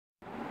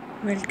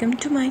Welcome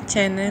to my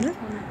channel.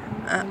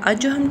 आज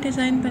जो हम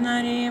डिज़ाइन बना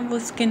रहे हैं वो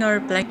स्किन और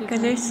ब्लैक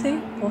कलर से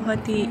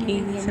बहुत ही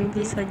इजी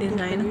सिंपल सा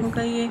डिज़ाइन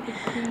होगा। ये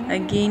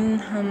अगेन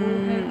हम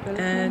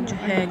जो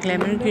है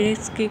ग्लैमर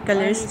ग्रेस के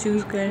कलर्स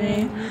चूज़ कर रहे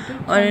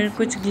हैं और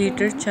कुछ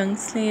ग्लिटर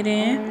चंक्स ले रहे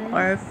हैं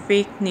और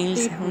फेक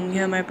नेल्स होंगे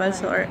हमारे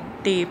पास और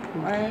टेप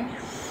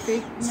होगी।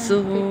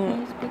 So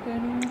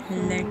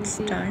let's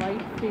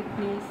start. Fake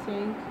nails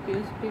के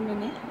उस पर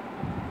मैंने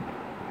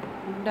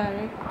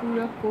डायरेक्ट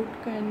पूरा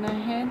कोट करना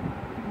है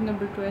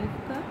नंबर 12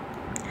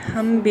 का।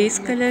 हम बेस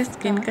कलर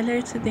स्किन कलर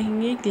से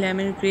देंगे,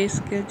 ग्लैमर ग्रेस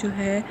का जो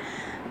है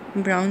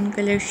ब्राउन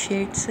कलर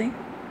शेड से।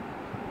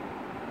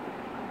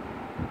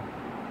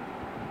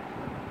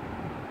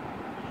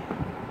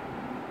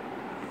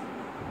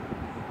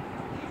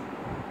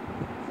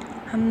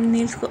 हम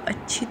नेल्स को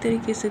अच्छी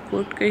तरीके से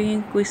कोट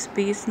करेंगे, कोई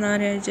स्पेस ना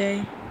रह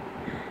जाए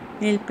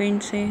नेल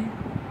पेंट से।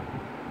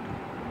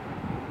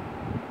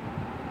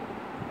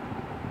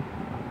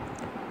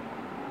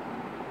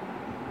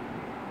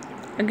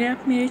 अगर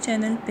आप मेरे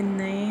चैनल पर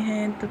नए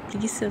हैं तो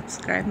please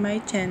subscribe my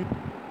channel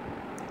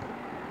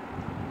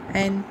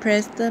and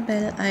press the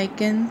bell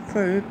icon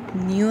for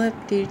new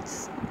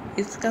updates.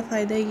 इसका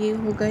फ़ायदा ये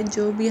होगा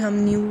जो भी हम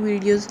न्यू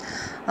वीडियोस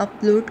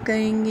अपलोड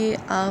करेंगे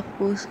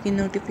आपको उसकी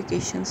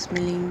नोटिफिकेशंस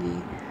मिलेंगी।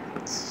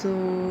 सो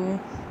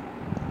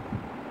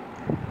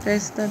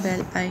प्रेस द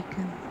बेल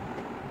आइकन।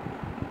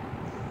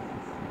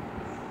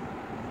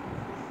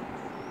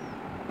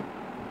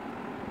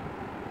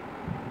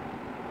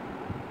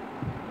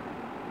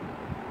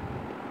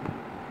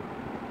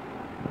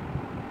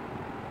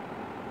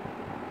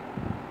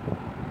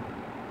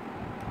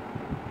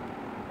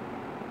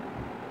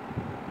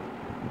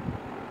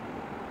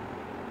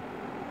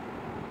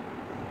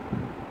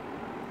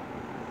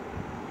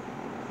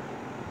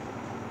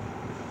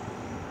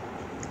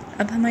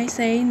 अब हमारी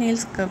सारी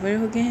नेल्स कवर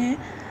हो गए हैं।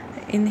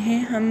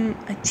 इन्हें हम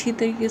अच्छी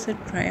तरीके से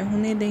ड्राई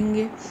होने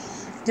देंगे।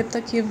 जब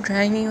तक ये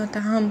ड्राई नहीं होता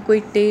हम कोई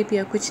टेप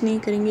या कुछ नहीं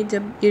करेंगे।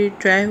 जब ये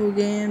ड्राई हो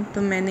गए हैं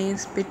तो मैंने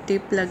इस पे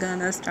टेप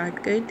लगाना स्टार्ट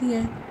कर दिया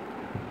है।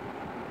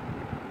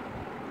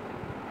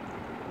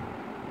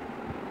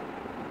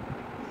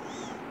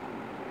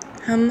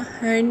 हम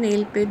हर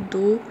नेल पे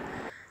 2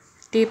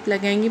 टेप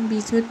लगाएंगे,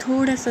 बीच में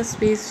थोड़ा सा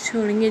स्पेस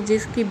छोड़ेंगे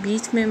जिसके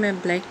बीच में मैं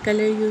ब्लैक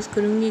कलर यूज़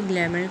करूँगी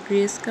ग्लैमर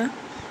ग्रेस का।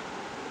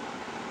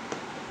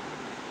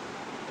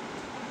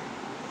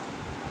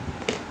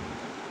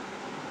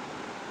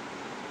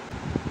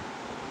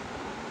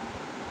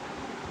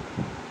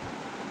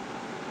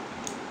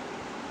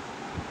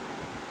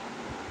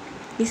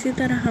 इसी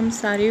तरह हम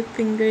सारे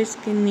फिंगर्स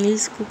के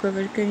नेल्स को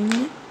कवर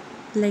करेंगे।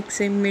 लाइक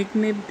से मिड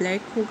में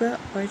ब्लैक होगा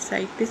और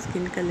साइड पे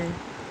स्किन कलर।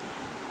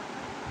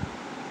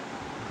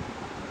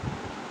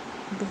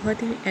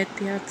 बहुत ही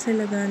एहतियात से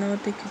लगाना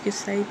होता है क्योंकि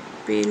साइड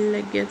पे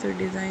लग गया तो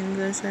डिज़ाइन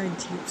जैसा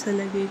अजीब सा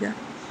लगेगा।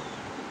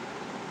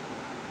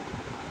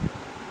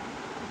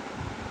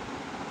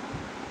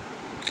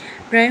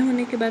 ड्राई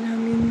होने के बाद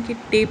हम इनकी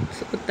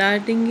टेप्स उतार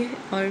देंगे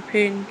और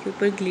फिर इनके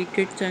ऊपर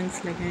ग्लिटर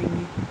चंक्स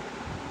लगाएंगे।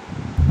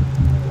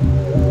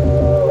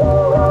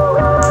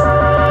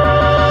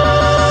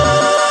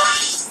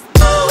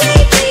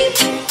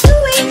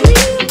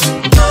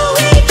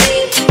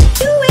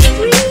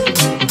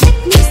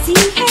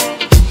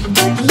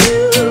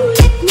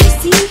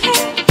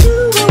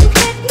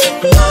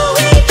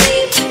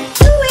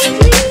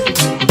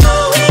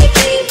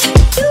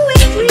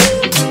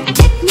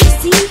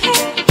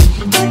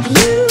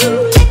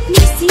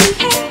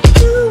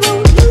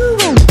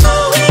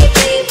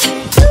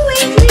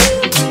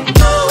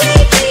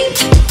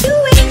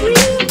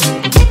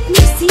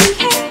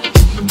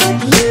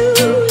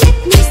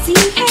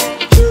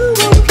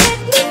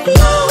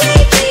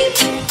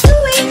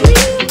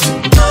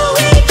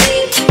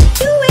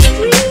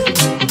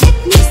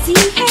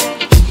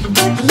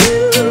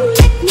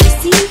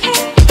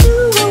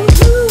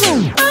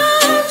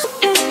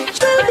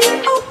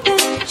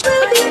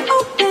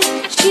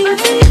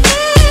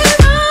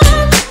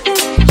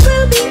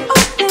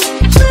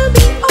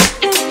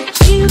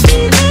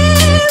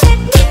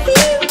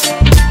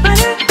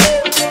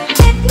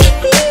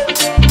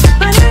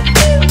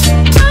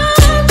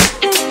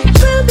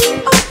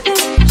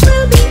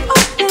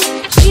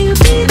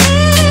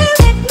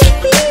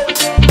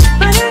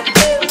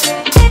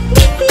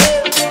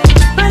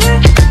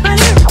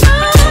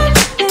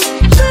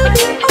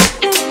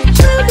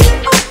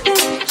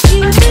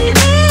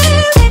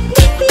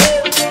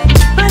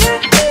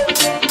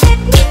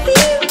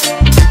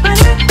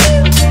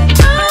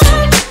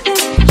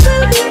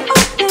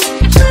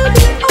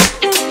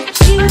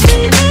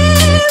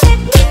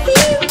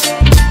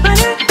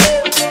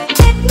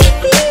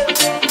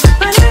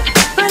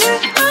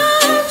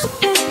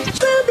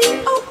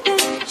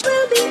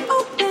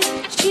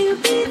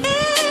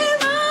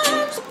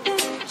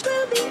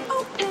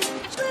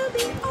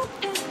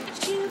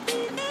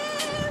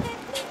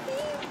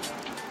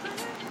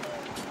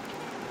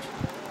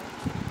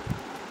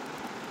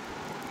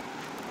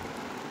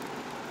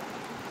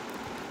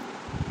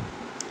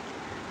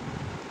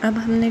 अब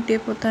हमने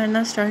टेप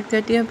उतारना स्टार्ट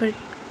कर दिया, बट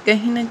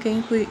कहीं ना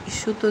कहीं कोई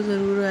इशू तो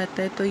ज़रूर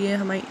आता है। तो ये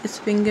हमारी इस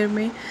फिंगर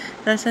में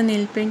थोड़ा सा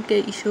नेल पेंट का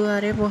इशू आ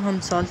रहा है, वो हम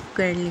सॉल्व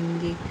कर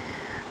लेंगे।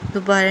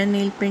 दोबारा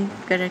नेल पेंट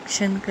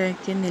करेक्शन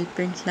करके नेल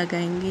पेंट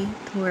लगाएंगे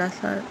थोड़ा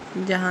सा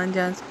जहाँ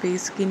जहाँ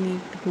स्पेस की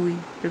नीड हुई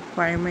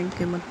रिक्वायरमेंट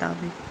के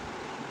मुताबिक।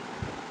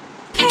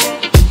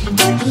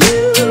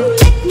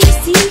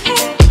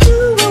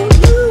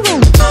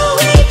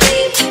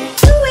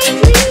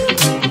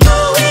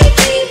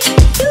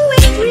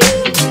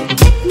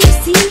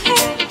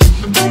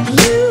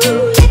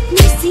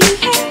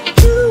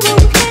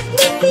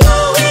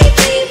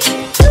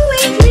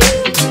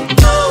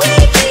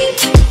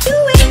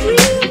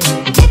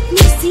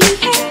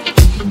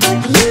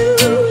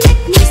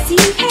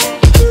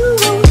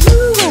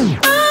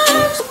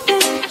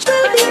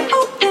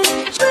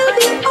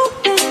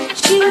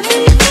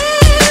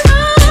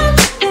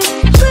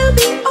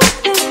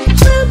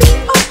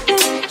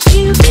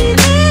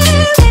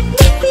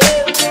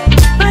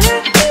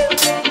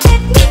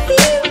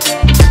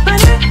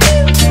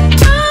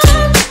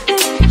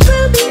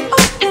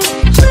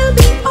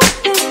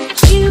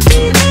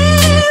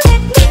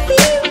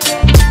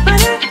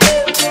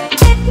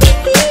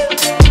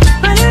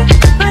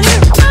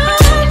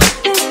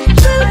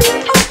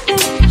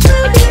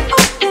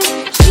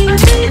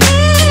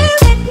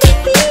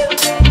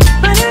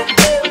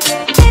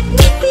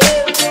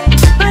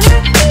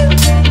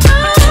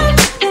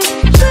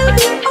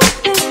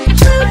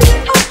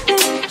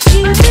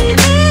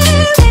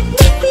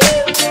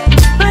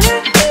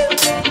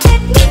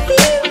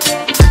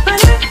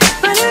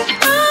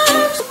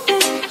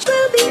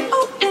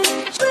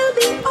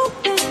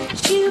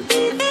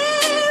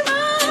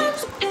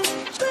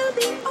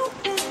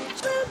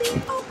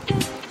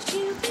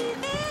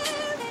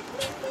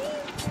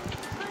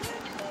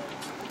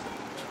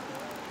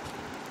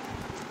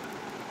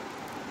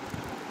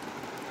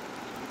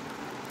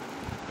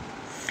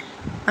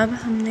 अब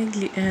हमने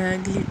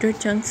ग्लिटर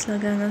चंक्स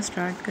लगाना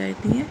स्टार्ट कर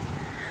दिए।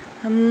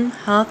 हम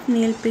हाफ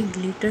नेल पे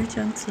ग्लिटर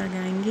चंक्स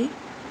लगाएंगे,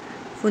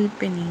 फुल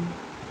पे नहीं।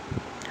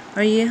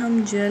 और ये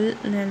हम जेल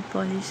नेल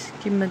पॉलिश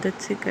की मदद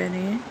से कर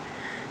रहे हैं।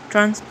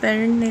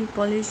 ट्रांसपेरेंट नेल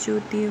पॉलिश जो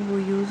होती है वो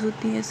यूज़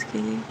होती है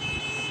इसके लिए।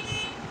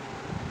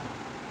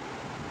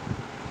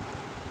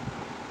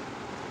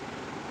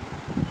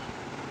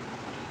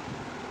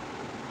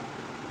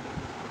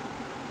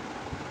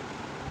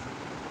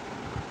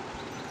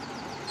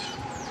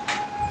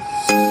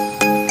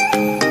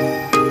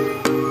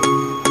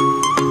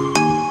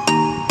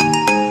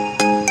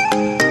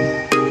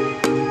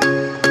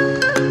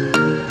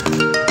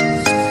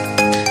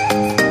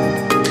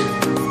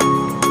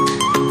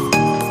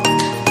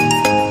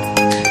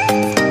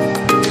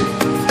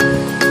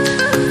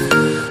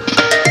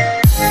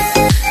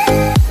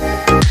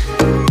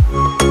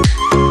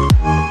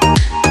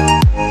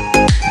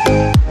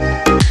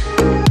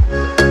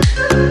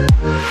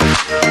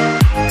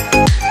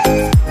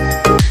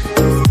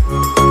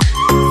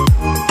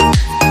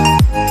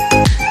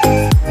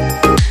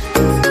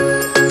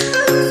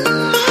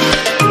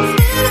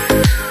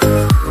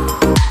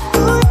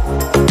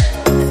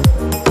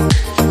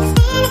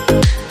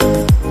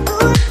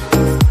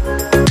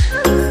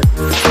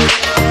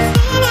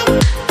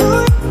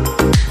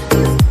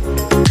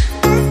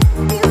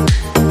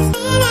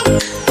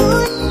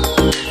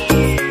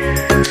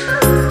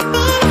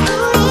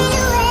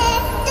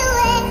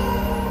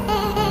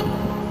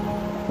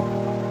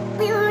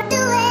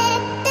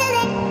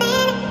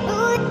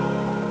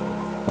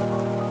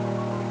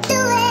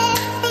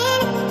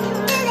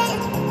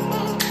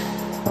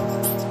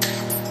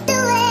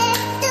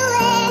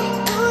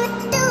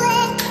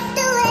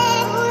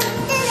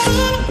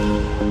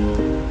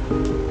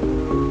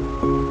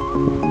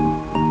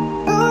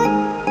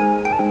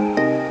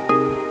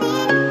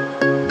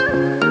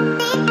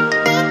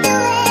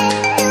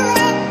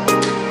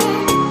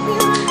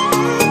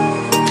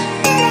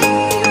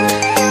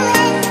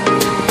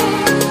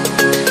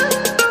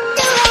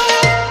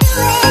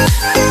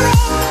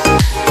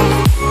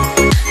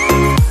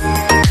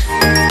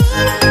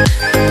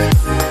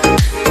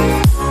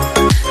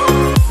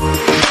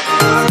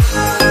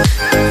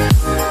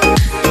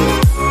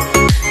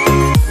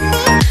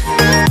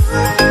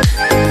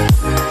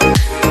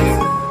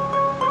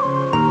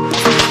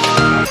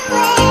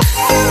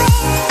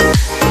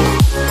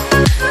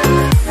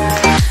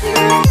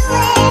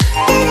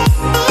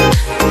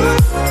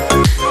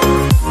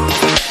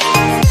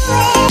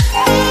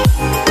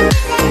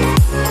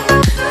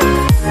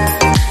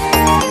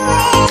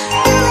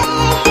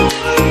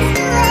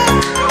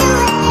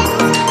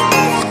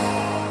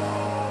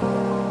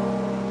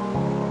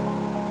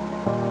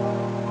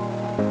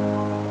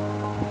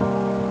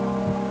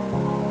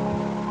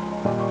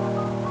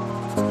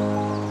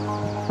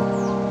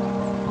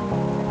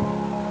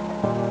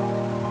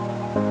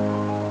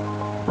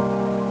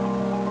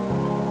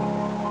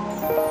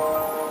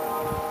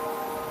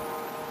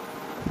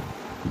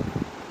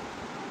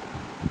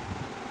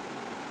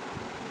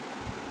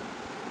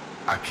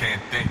 I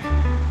can't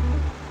think.